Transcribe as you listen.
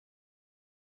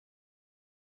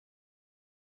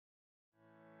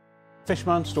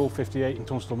Fishman, Stall 58 in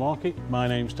Tunstall Market. My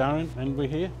name's Darren and we're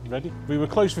here, ready. We were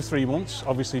closed for 3 months,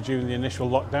 obviously during the initial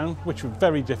lockdown, which was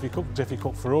very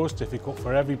difficult for us, difficult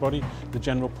for everybody, the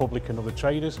general public and other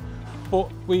traders. But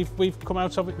we've come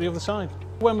out of it the other side.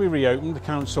 When we reopened, the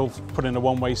council put in a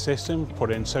one-way system,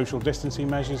 put in social distancing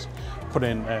measures, put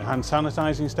in hand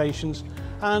sanitising stations,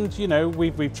 and you know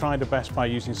we've tried our best by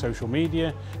using social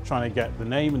media, trying to get the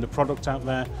name and the product out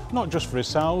there, not just for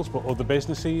ourselves but other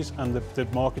businesses and the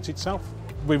market itself.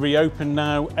 We reopened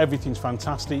now, everything's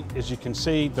fantastic. As you can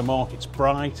see, the market's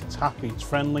bright, it's happy, it's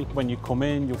friendly. When you come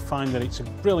in, you'll find that it's a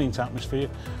brilliant atmosphere.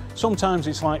 Sometimes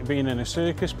it's like being in a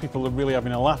circus, people are really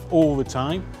having a laugh all the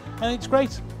time, and it's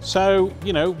great. So,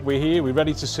 you know, we're here, we're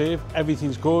ready to serve,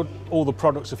 everything's good, all the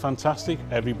products are fantastic,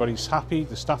 everybody's happy,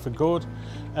 the staff are good,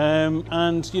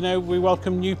 and you know, we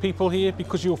welcome new people here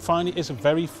because you'll find it is a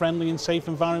very friendly and safe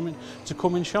environment to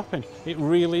come and shop in. It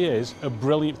really is a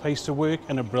brilliant place to work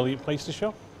and a brilliant place to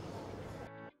shop.